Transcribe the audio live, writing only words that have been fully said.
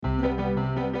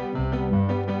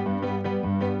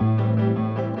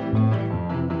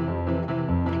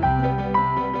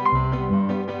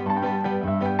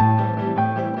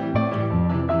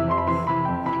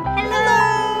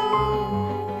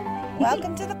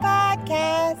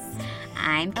podcast.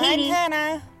 I'm Katie. I'm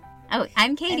Hannah. Oh,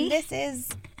 I'm Katie.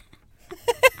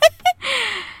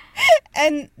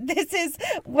 And this is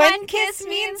One Kiss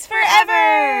Means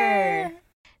Forever.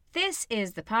 This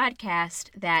is the podcast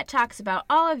that talks about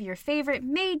all of your favorite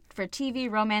made-for-TV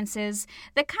romances,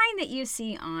 the kind that you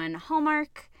see on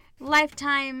Hallmark,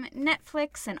 Lifetime,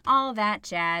 Netflix, and all that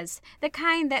jazz, the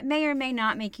kind that may or may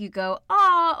not make you go,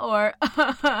 "Aw," or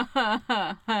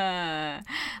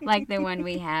like the one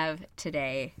we have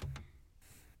today.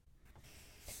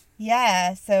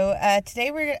 Yeah, so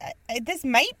today this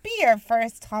might be our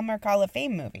first Hallmark Hall of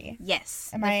Fame movie. Yes,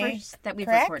 Am the I first that we've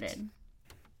correct? recorded.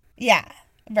 Yeah,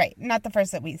 right. Not the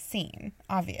first that we've seen,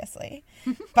 obviously.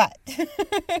 But,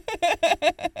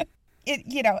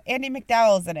 Andie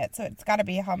MacDowell's in it, so it's got to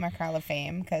be a Hallmark Hall of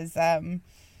Fame because,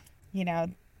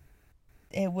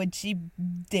 would she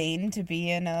deign to be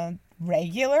in a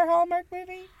regular Hallmark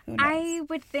movie? Who knows? I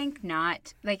would think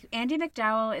not. Like, Andie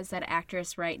MacDowell is that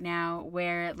actress right now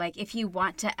where, like, if you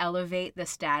want to elevate the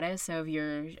status of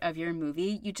your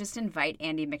movie, you just invite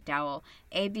Andie MacDowell.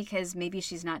 A, because maybe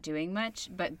she's not doing much,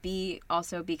 but B,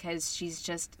 also because she's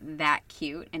just that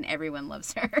cute and everyone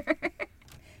loves her.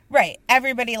 Right.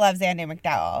 Everybody loves Andie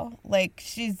MacDowell. Like,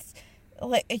 she's,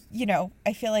 like,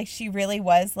 I feel like she really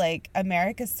was, like,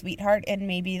 America's sweetheart in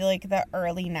maybe, like, the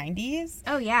early 90s.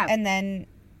 Oh, yeah. And then,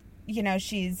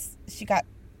 she got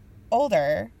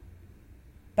older,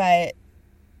 but,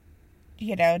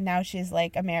 now she's,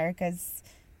 like, America's,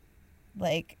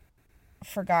 like,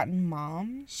 forgotten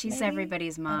mom. She's maybe?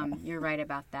 everybody's mom. You're right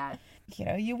about that.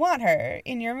 You want her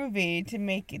in your movie to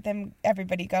make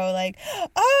everybody go, like,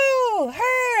 oh,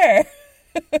 her!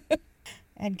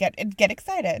 and get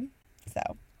excited.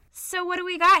 So what do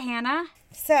we got, Hannah?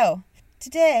 So,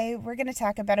 today we're going to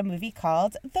talk about a movie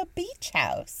called The Beach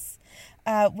House,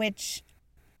 which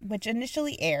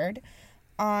initially aired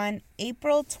on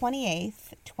April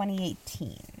 28th,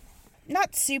 2018.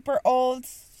 Not super old,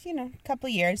 a couple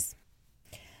years.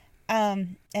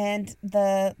 And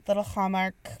the little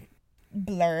Hallmark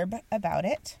blurb about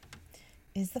it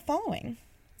is the following.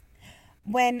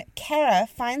 When Kara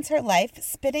finds her life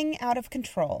spinning out of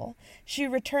control, she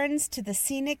returns to the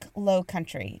scenic Low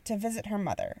Country to visit her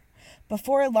mother.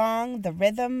 Before long, the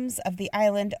rhythms of the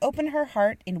island open her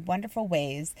heart in wonderful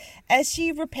ways as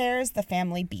she repairs the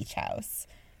family beach house.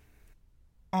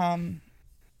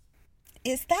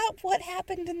 Is that what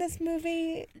happened in this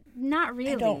movie? Not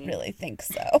really. I don't really think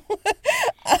so.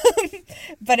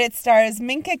 But it stars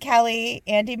Minka Kelly,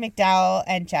 Andie MacDowell,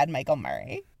 and Chad Michael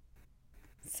Murray.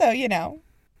 So,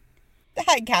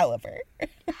 high caliber.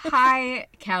 High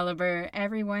caliber.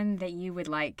 Everyone that you would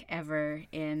like ever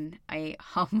in a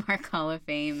Hallmark Hall of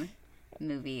Fame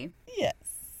movie. Yes,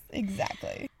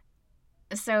 exactly.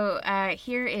 So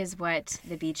here is what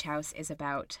The Beach House is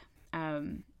about.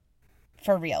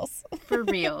 For reals. For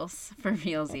reals. For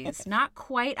realsies. Not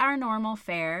quite our normal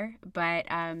fare, but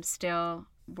still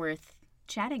worth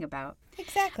chatting about.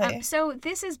 Exactly. So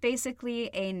this is basically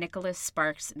a Nicholas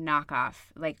Sparks knockoff,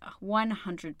 like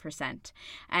 100%.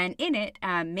 And in it,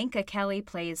 Minka Kelly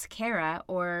plays Kara,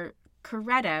 or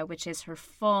Coretta, which is her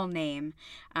full name,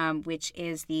 which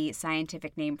is the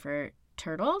scientific name for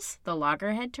turtles, the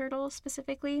loggerhead turtle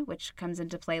specifically, which comes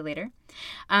into play later.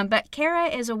 But Kara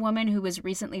is a woman who was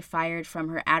recently fired from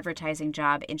her advertising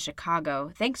job in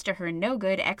Chicago thanks to her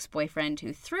no-good ex-boyfriend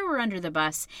who threw her under the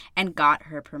bus and got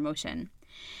her promotion.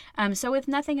 So with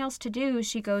nothing else to do,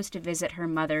 she goes to visit her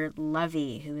mother,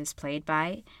 Lovey, who is played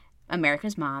by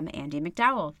America's mom, Andie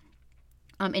MacDowell.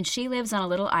 And she lives on a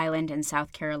little island in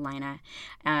South Carolina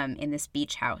in this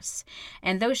beach house.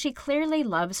 And though she clearly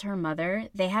loves her mother,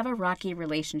 they have a rocky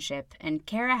relationship, and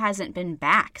Kara hasn't been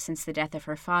back since the death of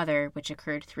her father, which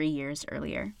occurred 3 years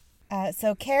earlier.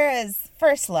 So Kara's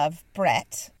first love,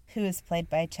 Brett, who is played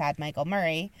by Chad Michael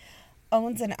Murray,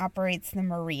 owns and operates the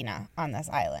marina on this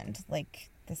island. Like,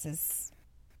 this is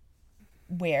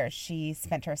where she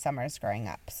spent her summers growing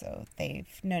up. So they've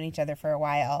known each other for a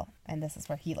while, and this is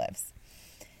where he lives.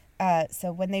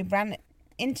 So when they run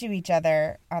into each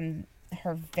other on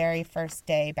her very first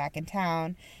day back in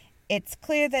town, it's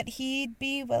clear that he'd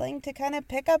be willing to kind of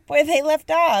pick up where they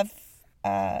left off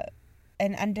an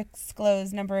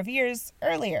undisclosed number of years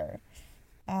earlier.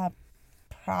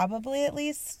 Probably at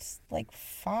least like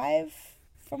 5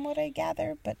 from what I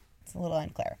gather, but it's a little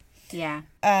unclear. Yeah.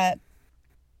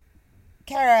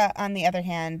 Kara, on the other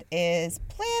hand, is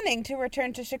planning to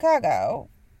return to Chicago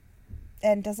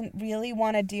and doesn't really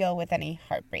want to deal with any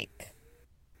heartbreak.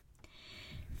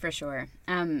 For sure.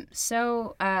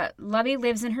 So Lovey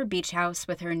lives in her beach house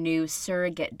with her new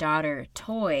surrogate daughter,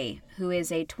 Toy, who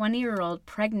is a 20-year-old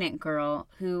pregnant girl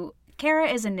who Kara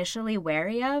is initially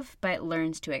wary of, but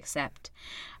learns to accept.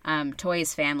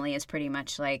 Toy's family is pretty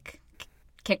much like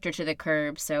kicked her to the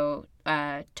curb, so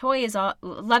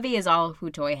Lovey is all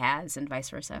who Toy has, and vice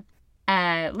versa.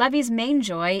 Lovey's main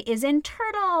joy is in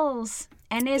turtles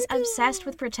and is obsessed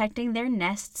with protecting their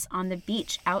nests on the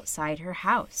beach outside her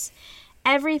house.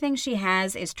 Everything she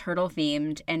has is turtle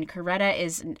themed, and Coretta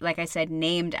is, like I said,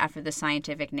 named after the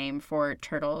scientific name for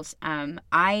turtles.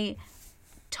 I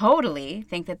totally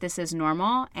think that this is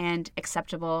normal and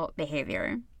acceptable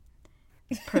behavior,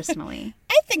 personally.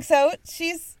 I think so.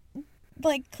 She's,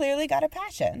 like, clearly got a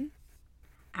passion.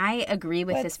 I agree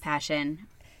with this passion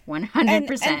 100%. And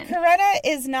Coretta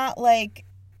is not, like,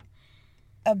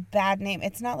 a bad name.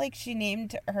 It's not like she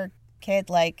named her kid,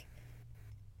 like,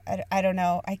 I don't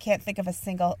know. I can't think of a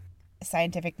single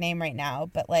scientific name right now,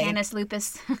 but, like... Canis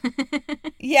lupus.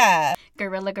 Yeah.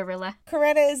 Gorilla.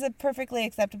 Coretta is a perfectly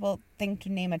acceptable thing to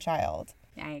name a child.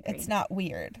 I agree. It's not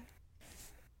weird.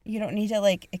 You don't need to,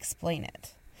 like, explain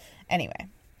it. Anyway.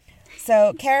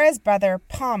 So, Kara's brother,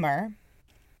 Palmer,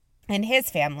 and his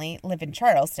family live in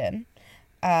Charleston,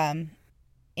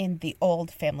 in the old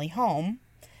family home,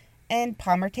 and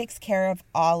Palmer takes care of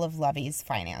all of Lovey's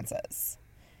finances.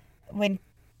 When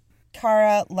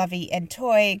Kara, Lovey, and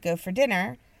Toy go for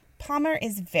dinner, Palmer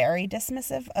is very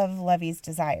dismissive of Lovey's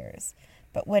desires.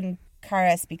 But when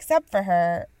Kara speaks up for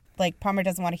her, like, Palmer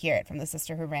doesn't want to hear it from the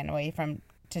sister who ran away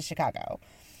to Chicago.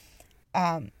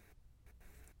 And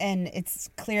it's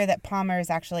clear that Palmer is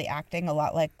actually acting a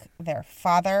lot like their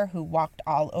father, who walked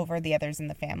all over the others in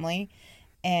the family.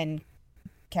 And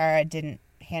Kara didn't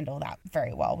handle that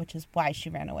very well, which is why she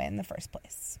ran away in the first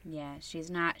place. Yeah, she's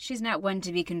not one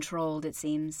to be controlled, it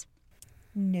seems.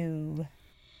 No.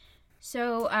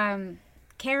 So,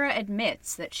 Kara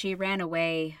admits that she ran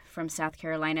away from South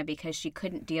Carolina because she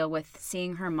couldn't deal with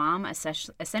seeing her mom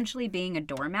essentially being a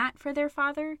doormat for their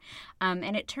father.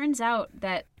 And it turns out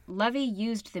that Lovey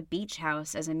used the beach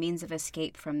house as a means of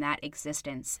escape from that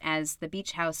existence, as the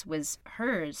beach house was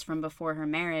hers from before her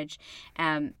marriage.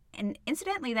 And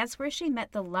incidentally, that's where she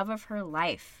met the love of her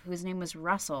life, whose name was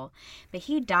Russell. But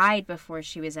he died before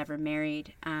she was ever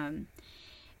married.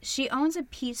 She owns a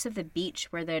piece of the beach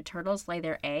where the turtles lay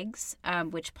their eggs,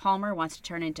 which Palmer wants to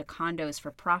turn into condos for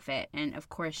profit. And, of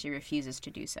course, she refuses to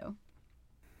do so.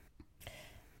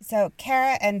 So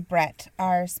Kara and Brett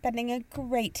are spending a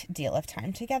great deal of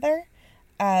time together,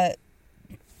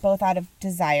 both out of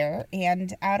desire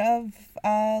and out of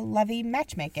Lovey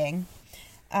matchmaking.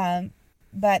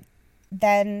 But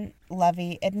then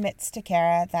Lovey admits to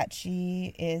Kara that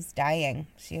she is dying.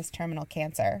 She has terminal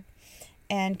cancer.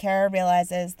 And Kara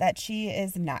realizes that she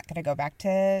is not going to go back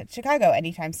to Chicago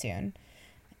anytime soon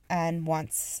and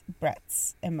wants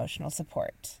Brett's emotional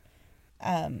support.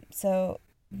 So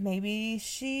maybe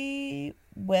she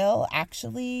will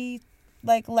actually,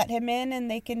 like, let him in and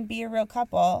they can be a real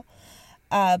couple.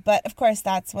 But, of course,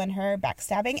 that's when her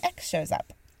backstabbing ex shows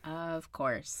up. Of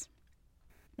course.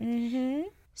 Mm-hmm.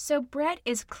 So Brett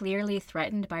is clearly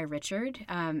threatened by Richard,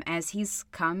 as he's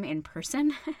come in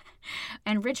person.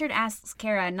 And Richard asks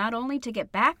Kara not only to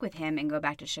get back with him and go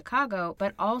back to Chicago,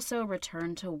 but also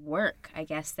return to work. I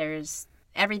guess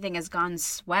everything has gone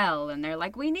swell, and they're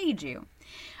like, we need you.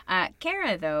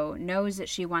 Kara, though, knows that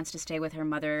she wants to stay with her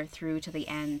mother through to the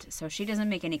end, so she doesn't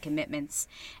make any commitments.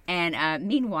 And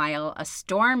meanwhile, a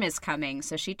storm is coming,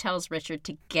 so she tells Richard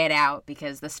to get out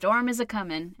because the storm is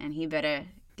a-coming, and he better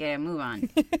get a move on.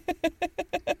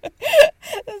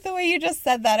 The way you just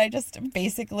said that, I just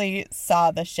basically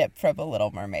saw the ship from A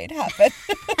Little Mermaid happen.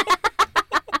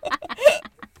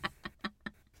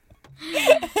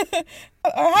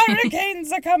 Our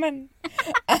hurricanes are coming.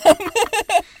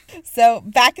 So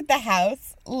back at the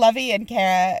house, Lovey and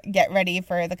Kara get ready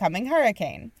for the coming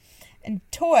hurricane. And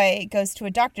Toy goes to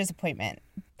a doctor's appointment,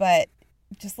 but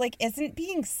just, like, isn't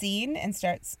being seen and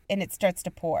it starts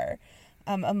to pour.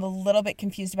 I'm a little bit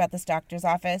confused about this doctor's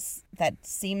office that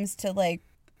seems to, like,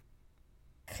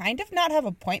 kind of not have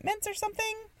appointments or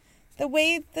something, the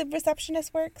way the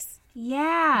receptionist works.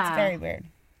 Yeah. It's very weird.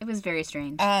 It was very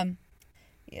strange.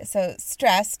 Yeah, so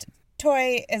stressed,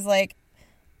 Toy is like,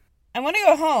 I want to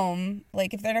go home,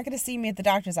 like, if they're not going to see me at the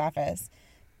doctor's office.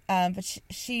 But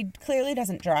she clearly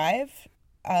doesn't drive.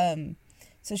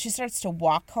 So she starts to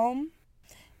walk home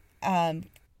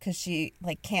because she,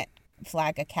 like, can't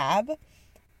flag a cab.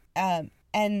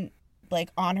 And, like,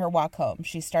 on her walk home,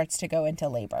 she starts to go into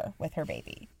labor with her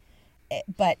baby.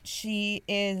 But she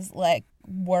is, like,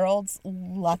 world's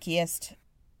luckiest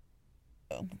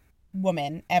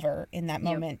woman ever in that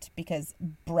moment. Yep. Because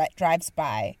Brett drives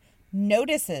by,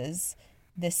 notices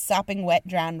this sopping wet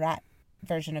drowned rat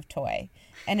version of Toy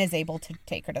and is able to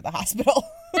take her to the hospital.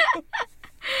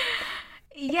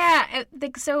 Yeah,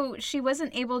 like, so she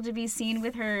wasn't able to be seen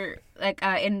with her, like,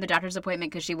 in the doctor's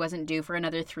appointment because she wasn't due for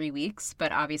another 3 weeks,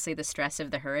 but obviously the stress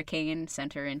of the hurricane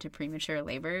sent her into premature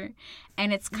labor.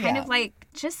 And it's kind of like,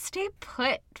 just stay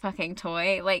put, fucking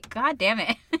Toy. Like, god damn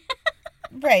it.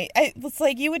 Right. It's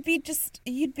like, you'd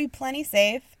be plenty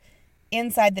safe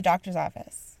inside the doctor's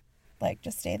office. Like,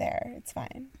 just stay there. It's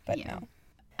fine. But no.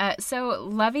 So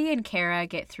Lovey and Kara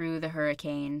get through the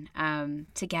hurricane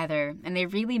together, and they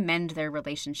really mend their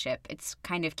relationship. It's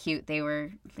kind of cute. They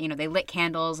lit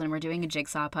candles and were doing a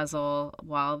jigsaw puzzle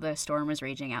while the storm was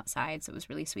raging outside, so it was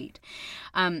really sweet.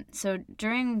 So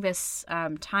during this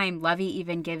time, Lovey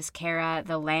even gives Kara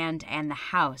the land and the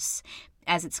house,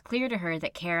 as it's clear to her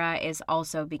that Kara is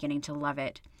also beginning to love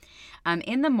it.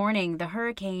 In the morning, the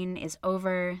hurricane is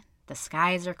over. The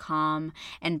skies are calm,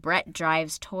 and Brett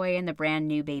drives Toy and the brand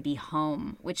new baby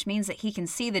home, which means that he can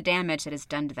see the damage that is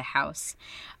done to the house.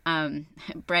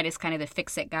 Brett is kind of the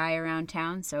fix-it guy around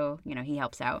town, so, he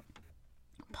helps out.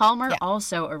 Palmer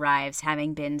also arrives,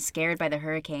 having been scared by the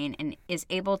hurricane, and is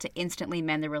able to instantly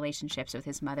mend the relationships with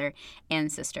his mother and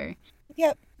sister.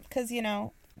 Yep, because,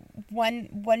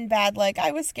 one bad,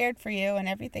 I was scared for you, and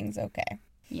everything's okay.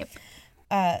 Yep.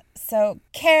 So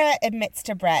Kara admits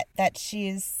to Brett that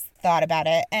she's thought about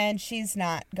it, and she's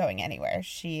not going anywhere.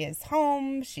 She is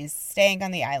home. She's staying on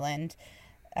the island.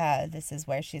 This is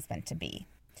where she's meant to be.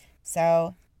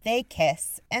 So they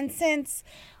kiss, and since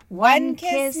one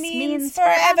kiss means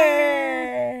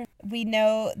forever, we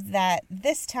know that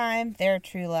this time their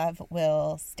true love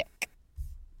will stick.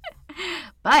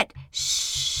 But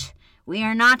shh, we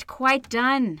are not quite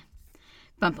done.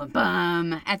 Bum, bum,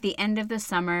 bum. At the end of the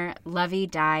summer, Lovey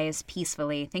dies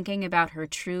peacefully, thinking about her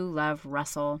true love,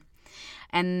 Russell.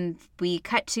 And we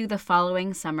cut to the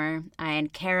following summer,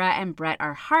 and Kara and Brett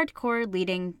are hardcore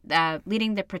leading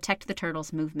the Protect the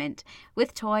Turtles movement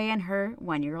with Toy and her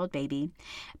 1-year-old baby,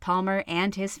 Palmer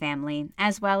and his family,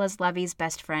 as well as Lovey's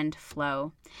best friend,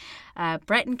 Flo.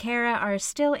 Brett and Kara are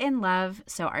still in love,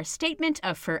 so our statement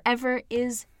of forever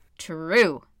is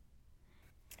true.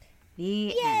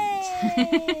 The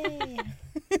end.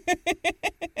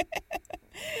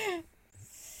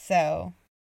 So,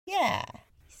 yeah.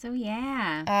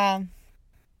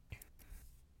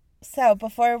 So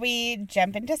before we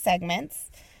jump into segments,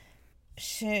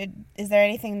 is there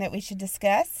anything that we should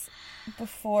discuss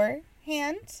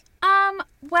beforehand?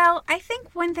 Well, I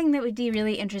think one thing that would be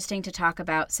really interesting to talk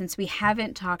about, since we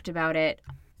haven't talked about it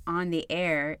on the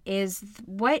air, is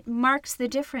what marks the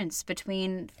difference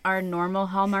between our normal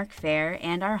Hallmark fare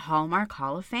and our Hallmark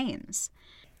Hall of Fames.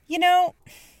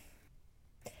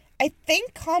 I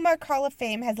think Hallmark Hall of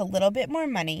Fame has a little bit more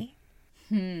money.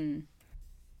 Because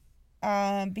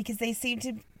they seem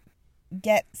to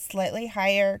get slightly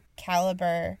higher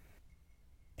caliber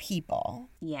people.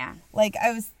 Yeah. Like,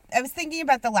 I was thinking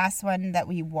about the last one that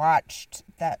we watched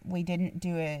that we didn't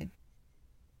do a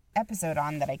episode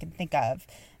on that I can think of.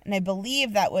 And I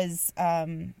believe that was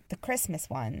the Christmas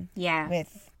one. Yeah.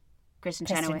 With Kristen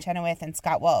Chenoweth and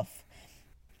Scott Wolf.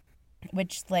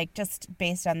 Which, just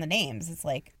based on the names, it's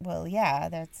like, well, yeah,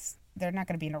 they're not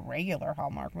going to be in a regular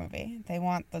Hallmark movie. They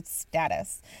want the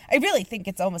status. I really think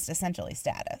it's almost essentially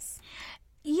status.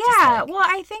 Yeah, well,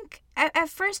 I think at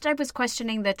first I was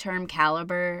questioning the term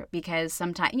caliber because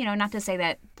sometimes, not to say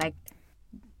that,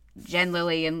 Jen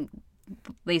Lilly and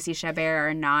Lacey Chabert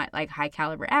are not, high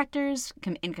caliber actors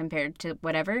in compared to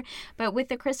whatever. But with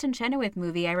the Kristen Chenoweth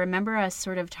movie, I remember us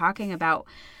sort of talking about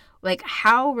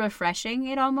how refreshing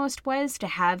it almost was to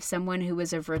have someone who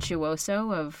was a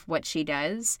virtuoso of what she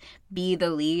does be the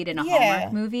lead in a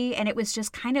Hallmark movie. And it was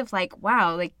just kind of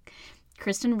wow,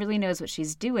 Kristen really knows what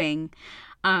she's doing.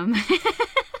 I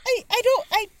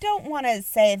don't want to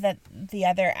say that the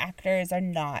other actors are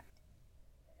not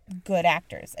good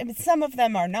actors. I mean, some of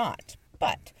them are not,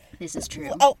 but this is true.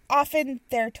 Often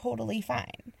they're totally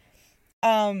fine.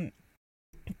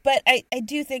 But I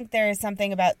do think there is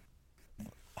something about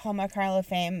Hallmark Hall of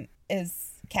Fame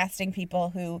is casting people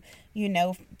who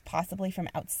possibly from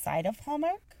outside of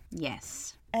Hallmark.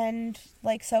 Yes. And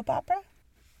soap opera.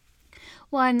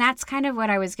 Well, and that's kind of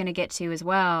what I was going to get to as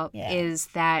well, is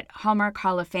that Hallmark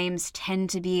Hall of Fames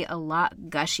tend to be a lot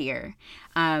gushier.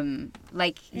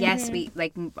 Yes, we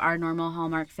our normal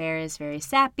Hallmark fare is very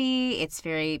sappy, it's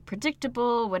very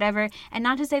predictable, whatever. And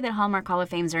not to say that Hallmark Hall of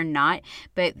Fames are not,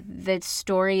 but the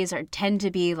stories tend to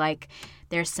be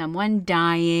there's someone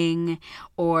dying,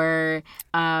 or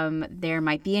there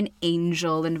might be an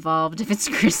angel involved if it's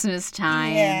Christmas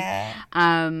time. Yeah.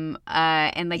 And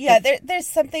there's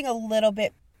something a little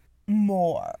bit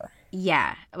more.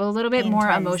 Yeah, a little bit In more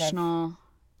terms of- emotional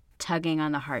tugging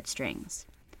on the heartstrings.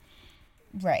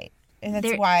 Right. And that's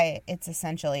There- why it's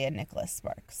essentially a Nicholas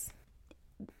Sparks.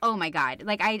 Oh my God!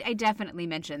 Like I definitely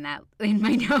mentioned that in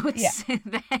my notes.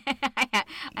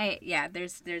 Yeah.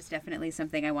 There's definitely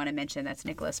something I want to mention that's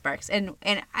Nicholas Sparks, and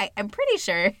I'm pretty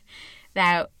sure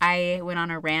that I went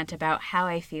on a rant about how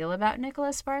I feel about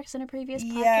Nicholas Sparks in a previous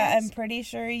podcast. Yeah, I'm pretty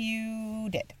sure you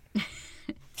did. I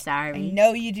Sorry.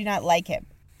 know you do not like him,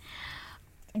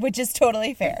 which is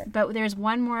totally fair. But there's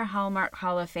one more Hallmark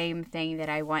Hall of Fame thing that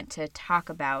I want to talk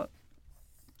about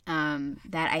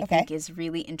that I think is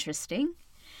really interesting.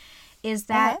 Is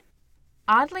that,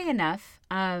 oddly enough,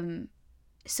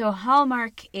 so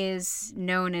Hallmark is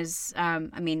known as,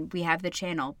 we have the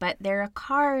channel, but they're a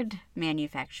card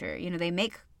manufacturer. You know, they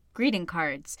make greeting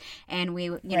cards. And we,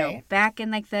 you know, back in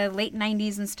like the late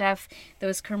 90s and stuff,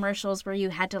 those commercials where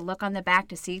you had to look on the back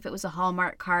to see if it was a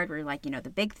Hallmark card were like, you know, the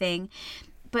big thing.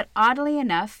 But oddly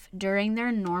enough, during their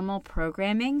normal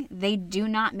programming, they do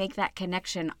not make that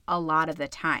connection a lot of the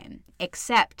time,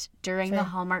 except during the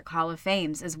Hallmark Hall of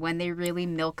Fames is when they really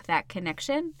milk that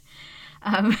connection.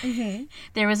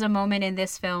 There was a moment in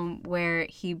this film where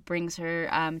he brings her,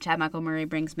 Chad Michael Murray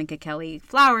brings Minka Kelly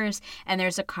flowers, and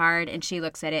there's a card, and she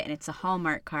looks at it, and it's a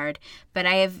Hallmark card. But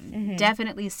I have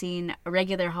definitely seen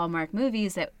regular Hallmark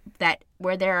movies that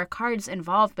where there are cards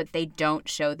involved, but they don't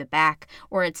show the back,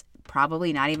 or it's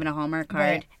probably not even a Hallmark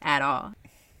card at all.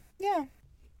 Yeah.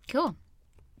 Cool.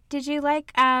 Did you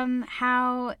like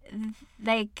how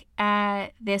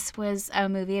this was a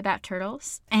movie about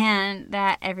turtles and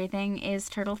that everything is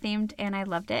turtle themed, and I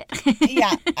loved it?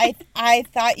 Yeah, I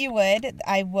thought you would.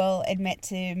 I will admit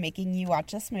to making you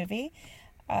watch this movie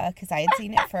because I had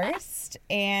seen it first,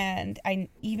 and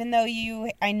even though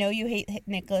I know you hate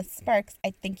Nicholas Sparks,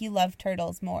 I think you love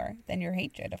turtles more than your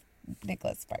hatred of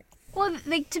Nicholas Sparks. Well,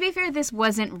 like, to be fair, this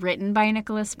wasn't written by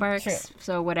Nicholas Sparks, True.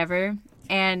 So whatever.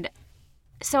 And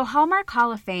so Hallmark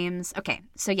Hall of Fames, okay,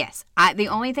 so yes, the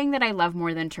only thing that I love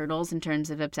more than turtles in terms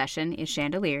of obsession is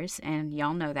chandeliers, and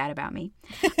y'all know that about me.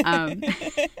 I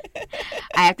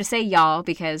have to say y'all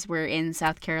because we're in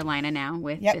South Carolina now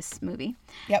with this movie.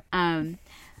 Yep.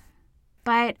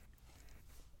 But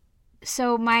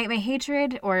so my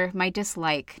hatred or my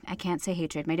dislike, I can't say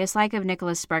hatred, my dislike of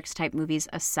Nicholas Sparks type movies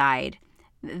aside,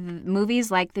 movies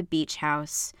like The Beach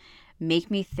House make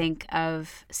me think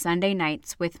of Sunday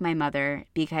nights with my mother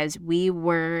because we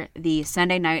were the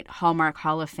Sunday night Hallmark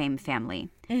Hall of Fame family,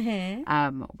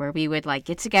 where we would like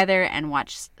get together and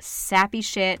watch sappy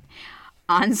shit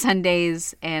on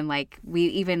Sundays, and like we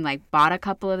even like bought a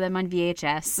couple of them on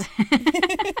VHS.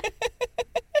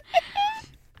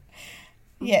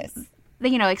 Yes.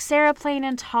 You know, like Sarah Plain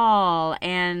and Tall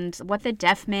and What the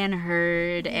Deaf Man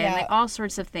Heard and like all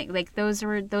sorts of things. Like those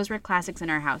were classics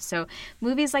in our house. So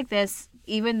movies like this,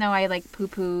 even though I like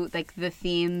poo-poo like the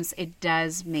themes, it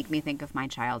does make me think of my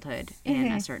childhood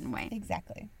in a certain way.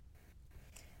 Exactly.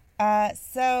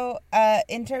 So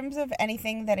in terms of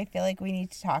anything that I feel like we need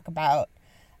to talk about,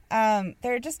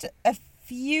 there are just a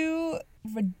few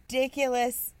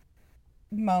ridiculous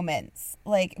moments.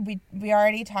 Like we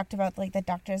already talked about like the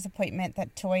doctor's appointment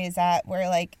that Toy is at, where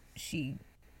like she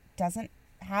doesn't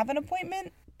have an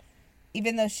appointment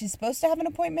even though she's supposed to have an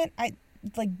appointment. I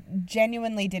like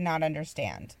genuinely did not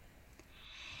understand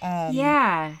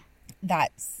but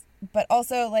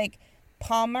also like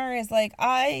Palmer is like,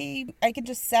 I could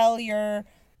just sell your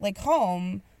like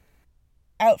home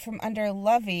out from under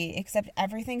Lovey, except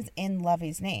everything's in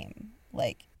Lovey's name.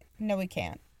 Like, no, we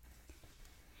can't.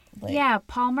 Like, yeah,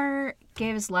 Palmer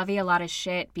gives Lovey a lot of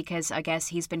shit because I guess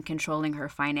he's been controlling her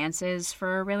finances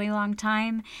for a really long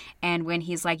time. And when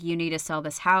he's like, you need to sell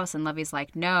this house, and Lovey's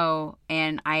like, no.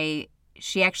 And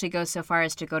she actually goes so far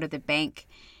as to go to the bank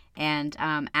and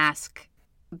ask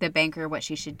the banker what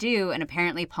she should do. And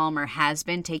apparently Palmer has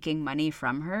been taking money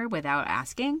from her without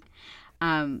asking,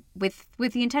 with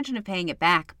the intention of paying it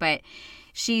back. But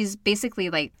she's basically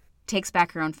like, takes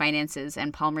back her own finances,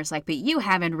 and Palmer's like, but you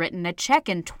haven't written a check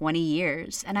in 20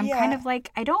 years. And I'm kind of like,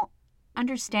 I don't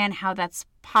understand how that's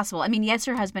possible. I mean, yes,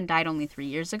 her husband died only 3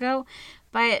 years ago,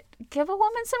 but give a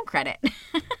woman some credit.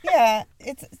 Yeah,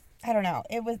 I don't know.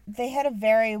 They had a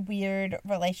very weird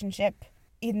relationship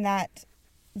in that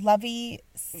Lovey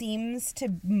seems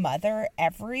to mother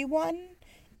everyone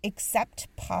except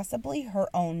possibly her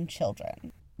own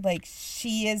children. Like,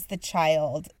 she is the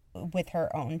child with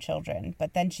her own children,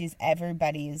 but then she's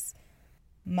everybody's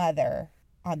mother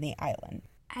on the island.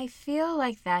 I feel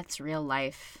like that's real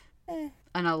life in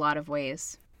a lot of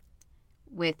ways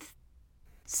with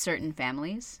certain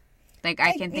families. Like,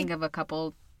 I can think of a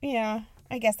couple. Yeah,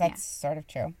 I guess that's sort of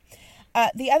true.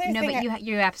 The other No, thing but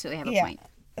you absolutely have a yeah. point.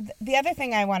 The other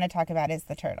thing I want to talk about is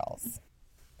the turtles.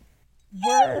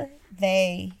 Were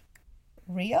they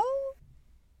real?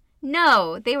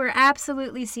 No, they were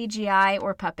absolutely CGI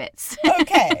or puppets.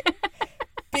 Okay.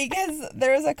 Because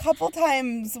there was a couple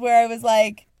times where I was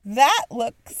like, that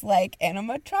looks like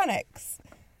animatronics.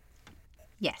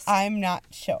 Yes. I'm not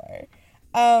sure.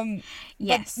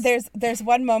 Yes. But there's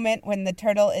one moment when the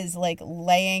turtle is like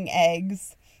laying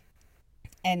eggs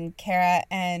and Kara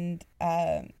and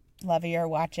Lovey are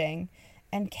watching,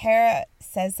 and Kara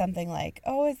says something like,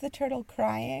 "Oh, is the turtle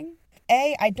crying?"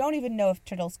 I don't even know if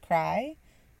turtles cry.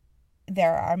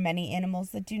 There are many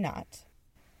animals that do not.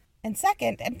 And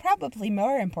second, and probably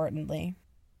more importantly,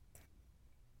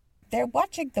 they're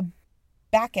watching the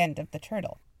back end of the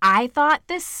turtle. I thought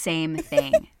the same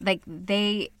thing. Like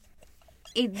they're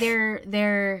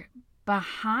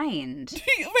behind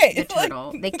Wait, the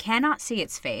turtle. They cannot see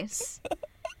its face.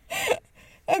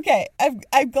 Okay,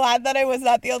 I'm glad that I was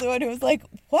not the only one who was like,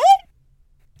 "What?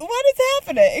 What is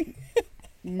happening?"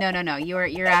 No.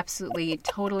 You're absolutely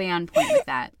totally on point with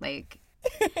that. Like,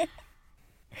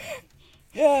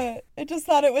 Yeah, I just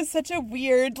thought it was such a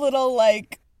weird little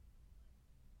like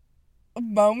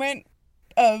moment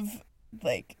of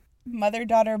like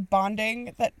mother-daughter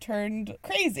bonding that turned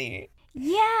crazy.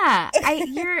 yeah,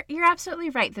 you're absolutely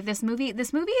right that this movie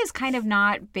is kind of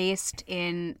not based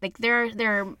in like there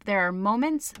are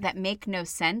moments that make no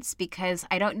sense because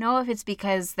I don't know if it's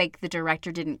because like the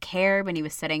director didn't care when he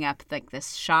was setting up like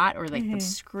this shot or like the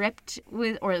script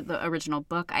or the original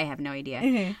book. I have no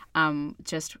idea.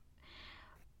 Just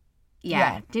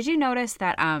yeah. Did you notice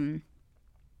that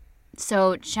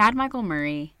so Chad Michael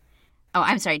Murray? Oh,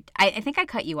 I'm sorry. I think I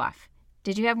cut you off.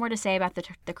 Did you have more to say about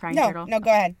the crying turtle? No, go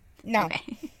ahead. No.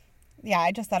 Okay. Yeah,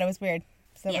 I just thought it was weird.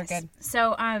 So yes. we're good.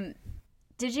 So,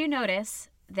 did you notice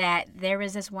that there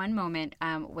was this one moment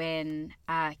when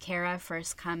Kara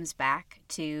first comes back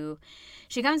to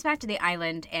the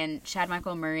island and Chad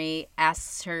Michael Murray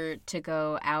asks her to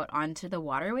go out onto the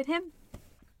water with him?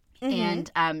 And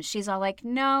she's all like,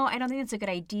 no, I don't think that's a good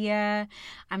idea.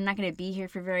 I'm not going to be here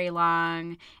for very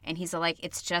long. And he's all like,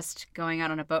 it's just going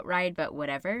out on a boat ride, but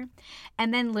whatever.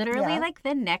 And then literally like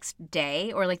the next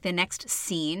day or like the next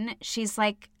scene, she's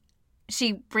like,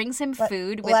 she brings him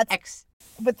food with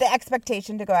with the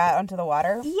expectation to go out onto the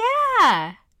water.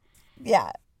 Yeah.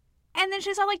 Yeah. And then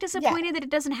she's all like disappointed that it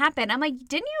doesn't happen. I'm like,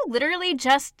 didn't you literally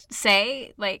just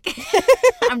say like,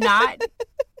 I'm not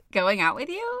going out with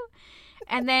you?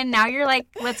 And then now you're like,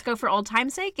 let's go for old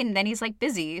time's sake. And then he's like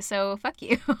busy. So fuck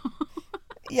you.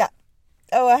 Yeah.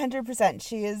 Oh, 100%.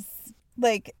 She is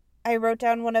like, I wrote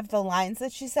down one of the lines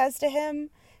that she says to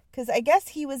him because I guess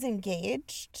he was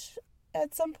engaged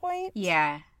at some point.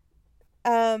 Yeah.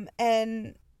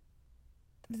 And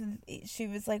she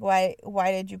was like, why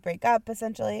did you break up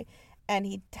essentially? And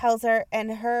he tells her,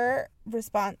 and her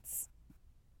response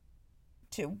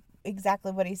to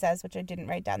exactly what he says, which I didn't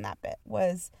write down that bit,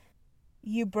 was,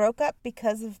 "You broke up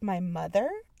because of my mother,"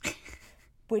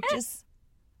 which is,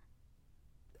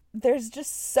 there's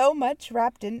just so much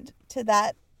wrapped into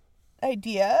that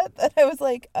idea that I was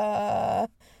like, all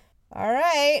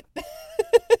right.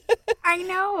 I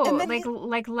know. And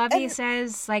Like Lovey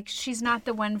says, like, she's not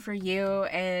the one for you.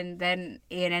 And then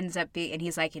it ends up being, and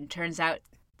he's like, and turns out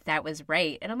that was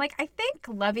right. And I'm like, I think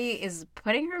Lovey is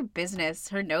putting her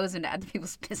nose into other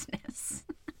people's business.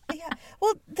 Yeah.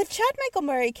 Well, the Chad Michael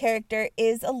Murray character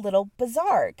is a little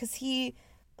bizarre because he,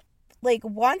 like,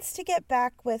 wants to get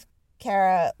back with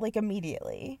Kara, like,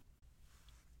 immediately.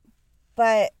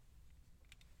 But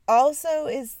also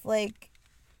is, like,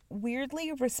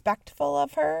 weirdly respectful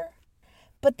of her.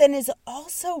 But then is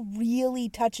also really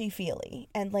touchy-feely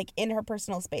and, like, in her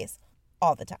personal space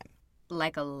all the time.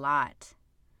 Like a lot.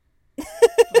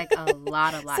 Like a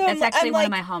lot. So that's actually one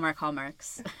of my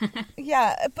hallmarks.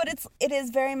 Yeah, but it is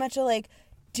very much a like,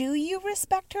 do you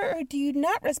respect her or do you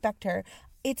not respect her?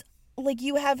 It's like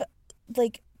you have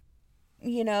like,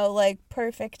 you know, like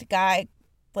perfect guy,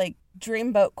 like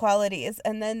dreamboat qualities,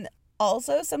 and then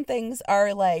also some things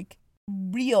are like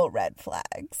real red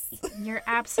flags. You're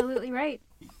absolutely right.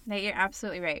 You're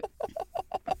absolutely right.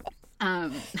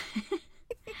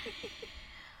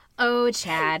 Oh,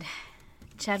 Chad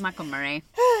Michael Murray.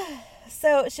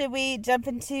 So, should we jump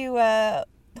into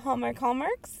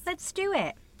Hallmarks? Let's do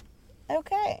it.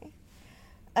 Okay.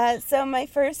 So my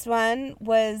first one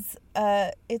was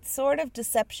it's sort of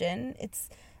deception. It's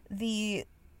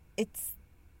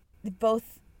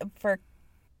both for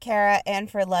Kara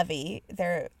and for Lovey.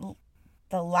 They're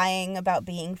the lying about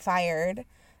being fired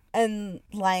and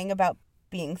lying about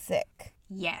being sick.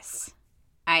 Yes.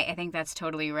 I think that's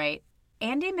totally right.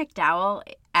 Andie MacDowell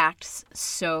acts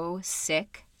so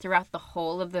sick throughout the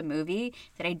whole of the movie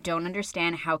that I don't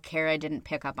understand how Kara didn't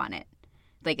pick up on it,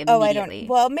 like, immediately. I don't.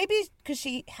 Well, maybe because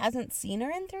she hasn't seen her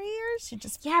in 3 years. She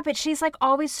just. Yeah, but she's like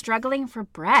always struggling for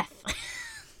breath.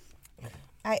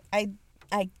 I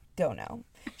don't know.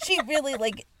 She really,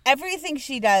 like, everything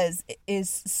she does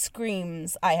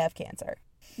screams, I have cancer.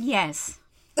 Yes.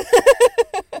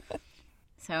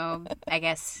 So I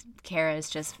guess Kara is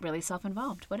just really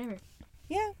self-involved. Whatever.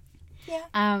 Yeah. Yeah.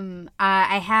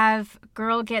 I have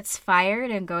girl gets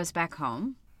fired and goes back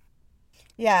home.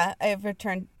 Yeah, I've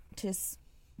returned to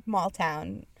small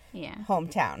town, Yeah.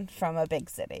 hometown from a big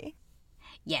city.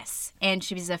 Yes, and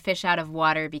she's a fish out of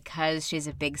water because she's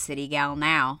a big city gal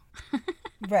now.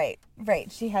 Right.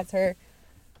 She has her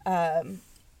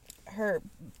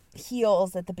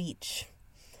heels at the beach.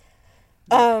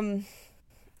 I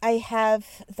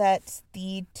have that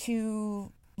the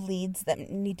two leads that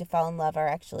need to fall in love are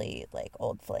actually like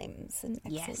old flames and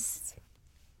exes. Yes.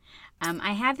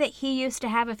 I have that he used to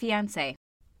have a fiance.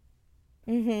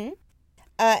 Mm-hmm.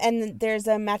 And there's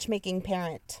a matchmaking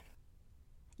parent.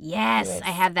 Yes,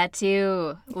 I have that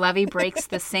too. Lovey breaks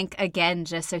the sink again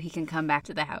just so he can come back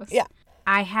to the house. Yeah.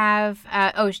 I have,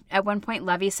 at one point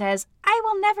Lovey says, I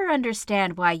will never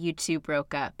understand why you two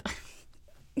broke up.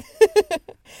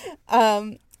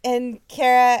 And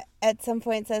Kara at some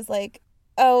point says like,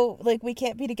 oh, like we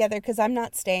can't be together because I'm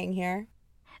not staying here.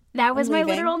 That was my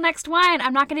literal next one.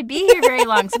 I'm not going to be here very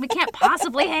long, so we can't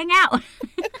possibly hang out.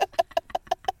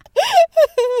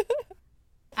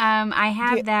 I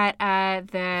have that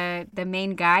the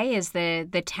main guy is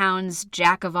the town's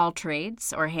jack of all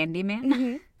trades or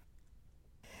handyman.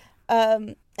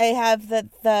 Mm-hmm. I have that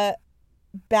the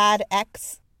bad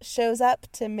ex shows up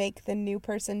to make the new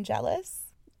person jealous.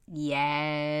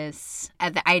 Yes.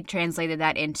 I translated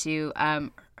that into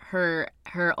her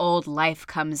old life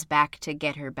comes back to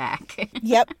get her back.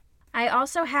 Yep. I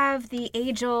also have the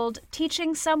age-old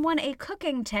teaching someone a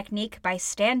cooking technique by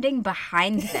standing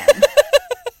behind them.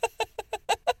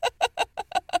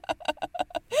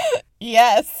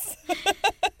 Yes.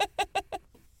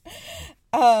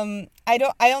 I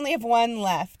only have one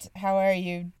left. How are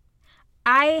you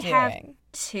I doing? have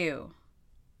two.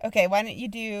 Okay, why don't you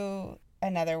do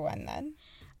another one then?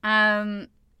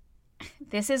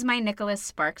 This is my Nicholas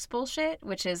Sparks bullshit,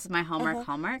 which is my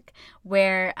Hallmark,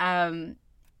 where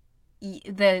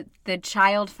the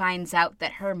child finds out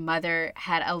that her mother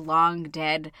had a long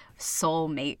dead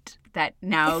soulmate that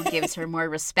now gives her more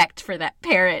respect for that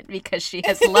parent because she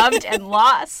has loved and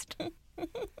lost.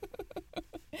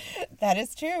 That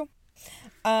is true.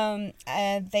 And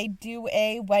they do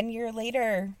a 1 year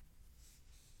later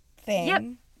thing. Yep.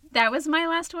 That was my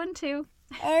last one too.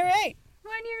 All right.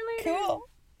 1 year later. Cool.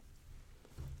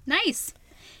 Nice.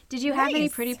 Did you have any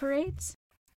pretty parades?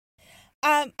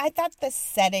 I thought the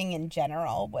setting in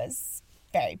general was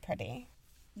very pretty.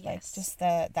 Yes. Like just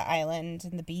the island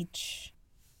and the beach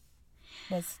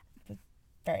was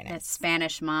very nice. That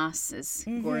Spanish moss is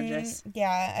gorgeous.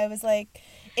 Yeah, I was like,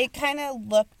 it kind of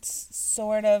looked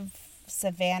sort of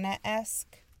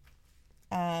Savannah-esque.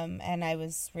 And I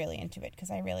was really into it because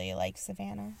I really like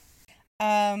Savannah.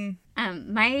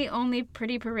 My only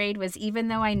pretty parade was, even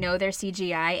though I know they're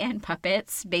CGI and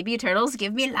puppets, baby turtles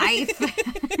give me life.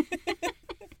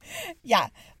 Yeah.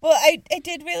 Well, I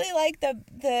did really like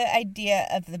the idea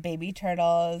of the baby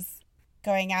turtles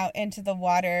going out into the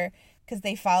water because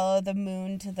they follow the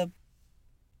moon to the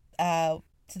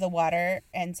water,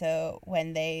 and so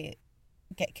when they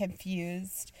get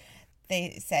confused,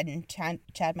 they send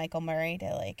Chad Michael Murray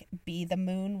to like be the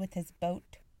moon with his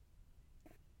boat.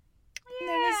 And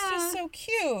it was just so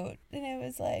cute. And it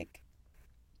was like,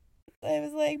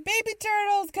 baby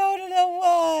turtles, go to the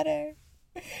water.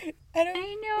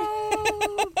 I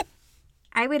know.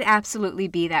 I would absolutely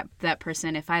be that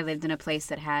person if I lived in a place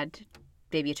that had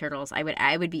baby turtles.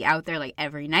 I would be out there like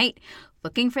every night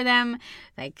looking for them,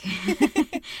 like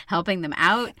helping them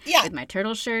out with my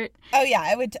turtle shirt. Oh yeah,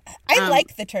 I would. I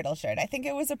like the turtle shirt. I think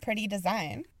it was a pretty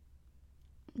design.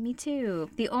 Me too.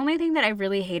 The only thing that I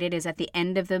really hated is at the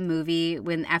end of the movie,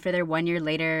 when after they're 1 year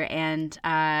later and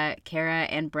Kara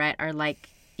and Brett are like,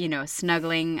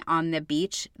 snuggling on the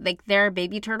beach, like there are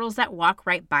baby turtles that walk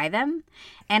right by them.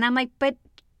 And I'm like, but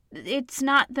it's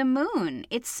not the moon.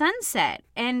 It's sunset.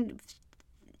 And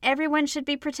everyone should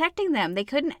be protecting them. They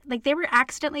couldn't, like, they were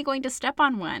accidentally going to step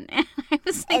on one. And I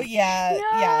was like, oh yeah,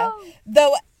 no. Yeah.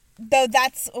 Though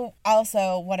that's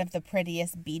also one of the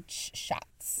prettiest beach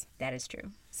shots. That is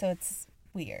true. So it's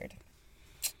weird.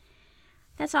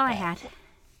 That's all I had.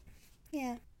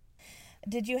 Yeah.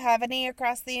 Did you have any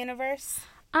across the universe?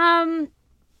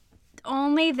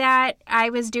 Only that I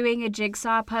was doing a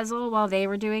jigsaw puzzle while they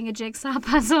were doing a jigsaw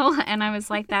puzzle, and I was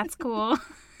like, that's cool.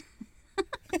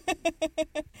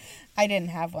 I didn't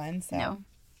have one, so No.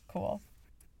 cool.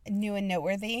 New and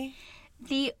noteworthy?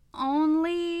 The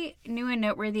only new and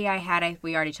noteworthy I had,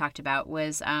 we already talked about,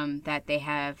 was that they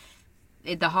have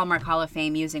the Hallmark Hall of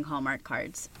Fame using Hallmark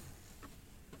cards.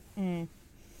 I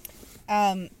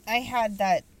had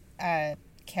that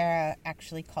Kara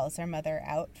actually calls her mother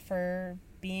out for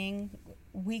being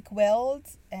weak-willed,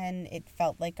 and it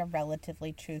felt like a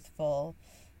relatively truthful,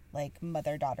 like,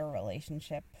 mother-daughter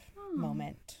relationship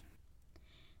moment.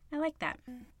 I like that.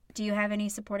 Do you have any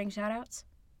supporting shout-outs?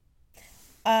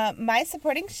 My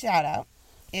supporting shout-out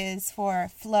is for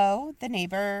Flo, the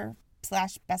neighbor /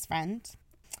 best friend.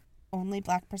 Only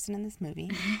black person in this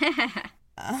movie.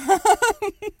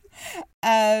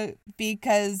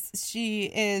 Because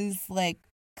she is, like,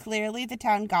 clearly the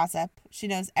town gossip. She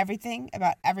knows everything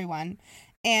about everyone.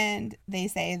 And they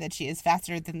say that she is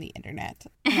faster than the internet.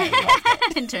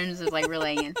 In terms of, like,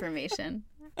 relaying information.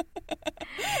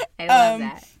 I love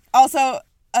that. Also,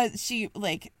 she,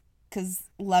 like, because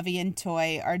Lovey and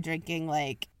Toy are drinking,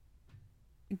 like,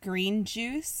 green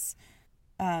juice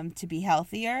to be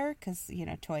healthier. Because, you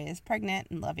know, Toy is pregnant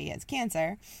and Lovey has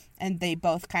cancer. And they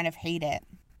both kind of hate it.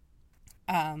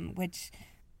 Which,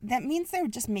 that means they're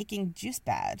just making juice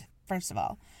bad, first of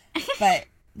all. But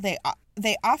they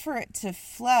offer it to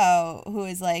Flo, who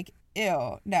is like,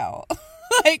 ew, no.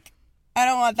 Like, I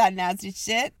don't want that nasty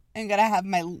shit. I'm going to have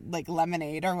my, like,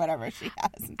 lemonade or whatever she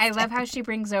has instead. I love how she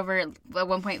brings over, at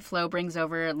one point, Flo brings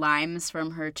over limes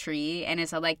from her tree and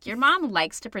is like, your mom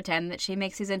likes to pretend that she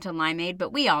makes these into limeade,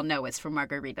 but we all know it's for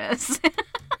margaritas.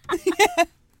 Yeah.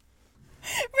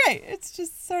 Right. It's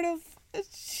just sort of,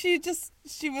 she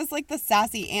was like the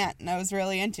sassy aunt, and I was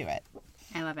really into it.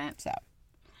 I love it. So.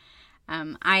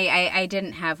 I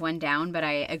didn't have one down, but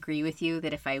I agree with you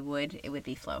that if I would, it would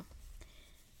be Flo.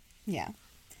 Yeah.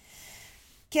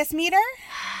 Kiss meter?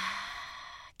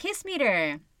 Kiss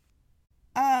meter.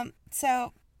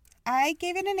 So I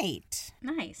gave it an 8.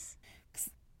 Nice.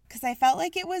 Because I felt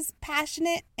like it was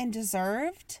passionate and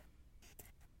deserved.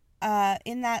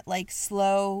 In that, like,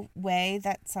 slow way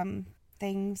that some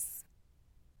things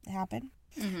happen.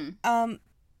 Mm-hmm.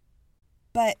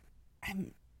 But I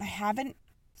haven't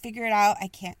figured out, I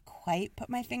can't quite put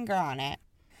my finger on it,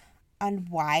 on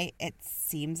why it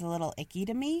seems a little icky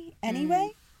to me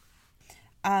anyway.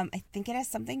 I think it has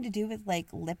something to do with, like,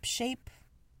 lip shape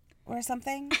or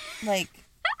something. Like,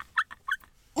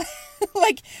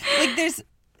 like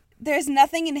there's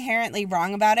nothing inherently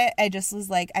wrong about it. I just was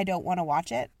like, I don't want to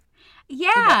watch it.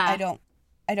 Yeah. I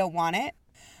don't want it.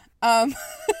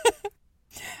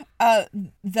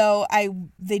 Though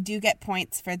they do get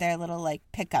points for their little, like,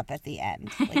 pickup at the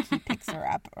end. Like, he picks her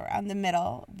up around the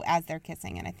middle as they're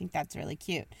kissing, and I think that's really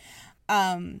cute.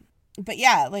 But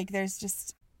yeah, like, there's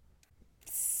just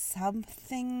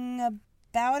something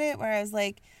about it where I was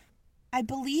like, I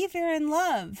believe you're in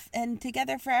love and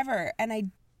together forever, and I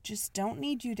just don't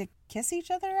need you to kiss each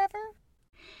other ever.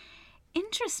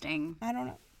 Interesting. I don't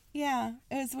know. Yeah,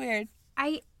 it was weird.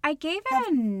 I gave it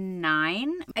a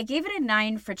 9. I gave it a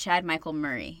 9 for Chad Michael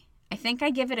Murray. I think I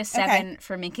give it a 7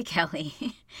 for Minka Kelly.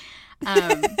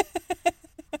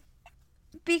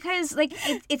 Because, like,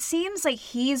 it seems like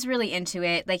he's really into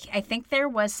it. Like, I think there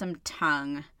was some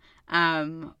tongue.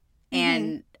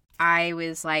 And I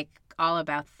was, like, all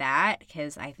about that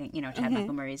because I think, you know, Chad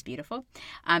Michael Murray is beautiful.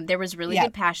 There was really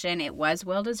good passion. It was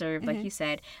well-deserved, like you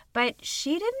said. But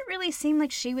she didn't really seem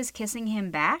like she was kissing him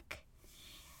back.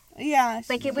 Yeah,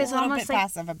 like it was a little almost bit like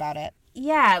passive about it.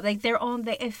 Yeah, like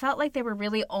it felt like they were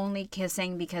really only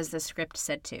kissing because the script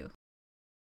said to.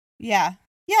 Yeah,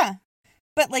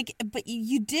 but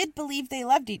you did believe they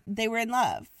were in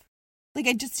love. Like,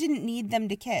 I just didn't need them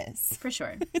to kiss. For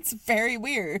sure, it's very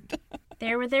weird.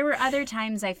 There were other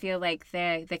times I feel like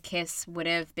the kiss would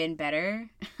have been better,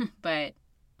 but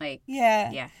like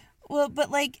yeah. Well, but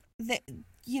like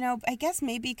I guess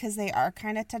maybe because they are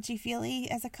kind of touchy-feely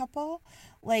as a couple.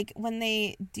 Like, when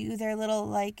they do their little,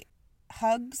 like,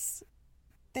 hugs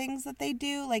things that they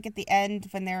do, like, at the end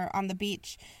when they're on the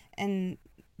beach and,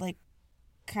 like,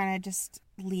 kind of just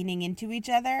leaning into each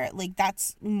other, like,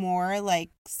 that's more, like,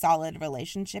 solid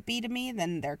relationship-y to me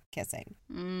than they're kissing.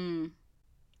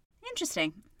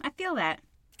 Interesting. I feel that.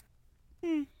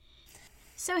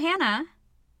 So, Hannah.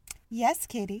 Yes,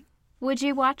 Katie? Would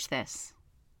you watch this?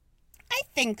 I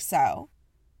think so.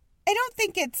 I don't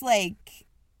think it's, like,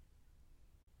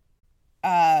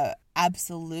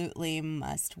 absolutely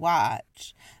must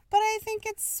watch, but I think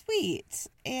it's sweet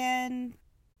and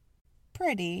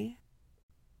pretty.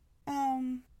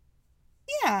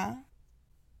 Yeah,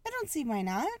 I don't see why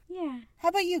not. Yeah. How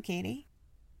about you, Katie?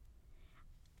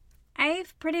 I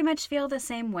pretty much feel the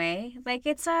same way. Like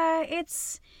it's a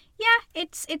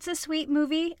sweet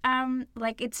movie.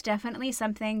 Like it's definitely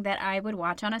something that I would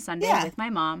watch on a Sunday with my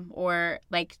mom, or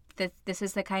like this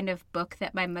is the kind of book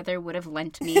that my mother would have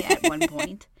lent me at one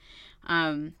point.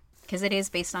 Because it is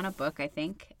based on a book, I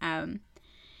think. And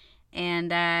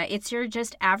it's your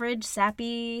just average,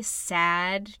 sappy,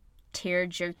 sad,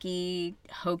 tear-jerky,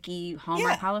 hokey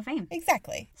Hallmark Hall of Fame.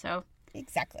 Exactly. So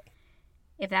exactly.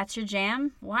 If that's your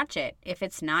jam, watch it. If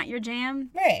it's not your jam,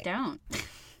 don't.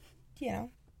 You know,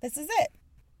 this is it.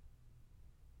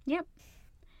 Yep.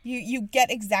 You get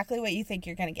exactly what you think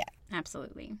you're going to get.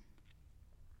 Absolutely.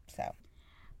 So.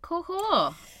 Cool.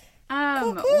 Cool.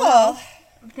 Well,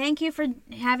 thank you for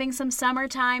having some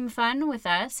summertime fun with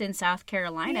us in South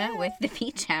Carolina with the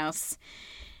Beach House.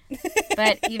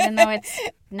 But even though it's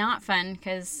not fun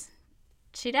because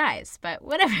she dies, but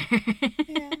whatever.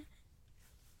 Yeah.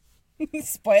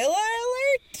 Spoiler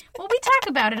alert. Well, we talk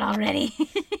about it already.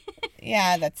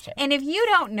 Yeah, that's true. And if you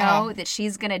don't know that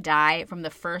she's going to die from the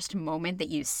first moment that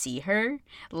you see her,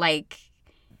 like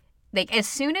as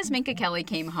soon as Minka Kelly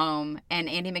came home and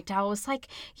Andie MacDowell was like,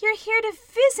 "You're here to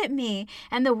visit me,"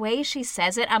 and the way she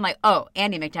says it, I'm like, "Oh,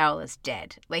 Andie MacDowell is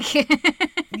dead." Like,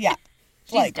 yeah.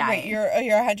 She's like, dying. Wait,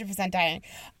 you're 100% dying.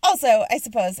 Also, I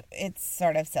suppose it's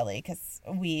sort of silly because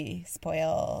we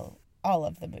spoil all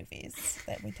of the movies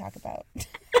that we talk about.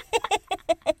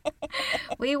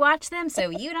 We watch them so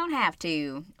you don't have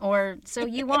to, or so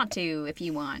you want to if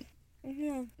you want.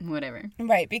 Yeah. Whatever.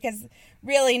 Right, because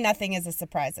really nothing is a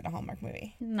surprise in a Hallmark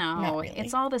movie. No, really.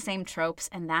 It's all the same tropes,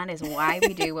 and that is why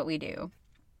we do what we do.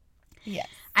 Yes.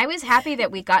 I was happy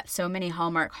that we got so many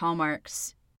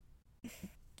Hallmarks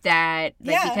that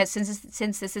because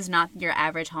since this is not your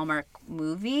average Hallmark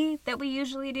movie that we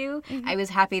usually do, I was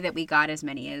happy that we got as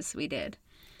many as we did.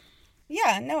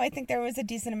 Yeah, no, I think there was a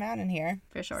decent amount in here.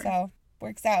 For sure. So,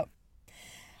 works out.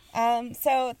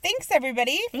 So, thanks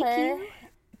everybody for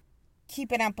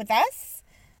keeping up with us.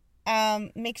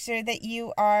 Make sure that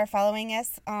you are following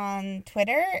us on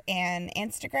Twitter and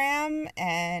Instagram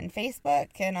and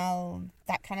Facebook and all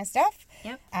that kind of stuff.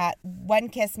 Yep. At One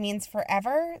Kiss Means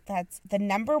Forever. That's the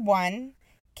number 1,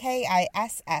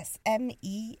 KISSMEANS.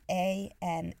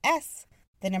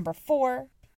 The number 4,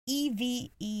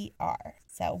 EVER.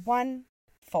 So 1,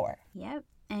 4. Yep.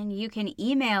 And you can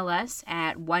email us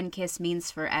at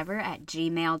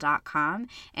onekissmeansforever@gmail.com.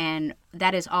 And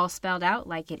that is all spelled out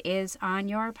like it is on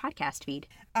your podcast feed.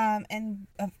 And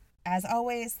as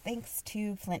always, thanks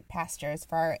to Flint Pastures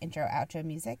for our intro outro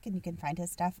music. And you can find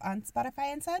his stuff on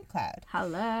Spotify and SoundCloud.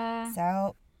 Hello.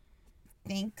 So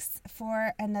thanks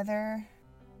for another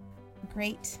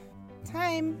great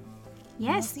time.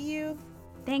 Yes. We'll see you.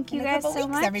 Thank you in a guys couple so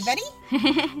weeks, much. everybody.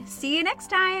 See you next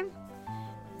time.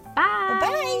 Bye.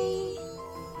 Bye-bye.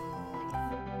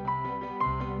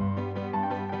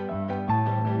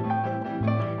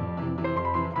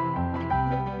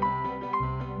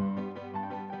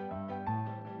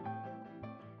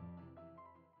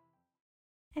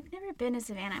 I've never been to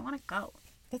Savannah. I want to go.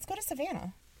 Let's go to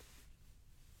Savannah.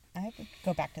 I would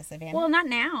go back to Savannah. Well, not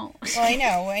now.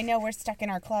 Well, I know. We're stuck in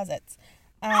our closets.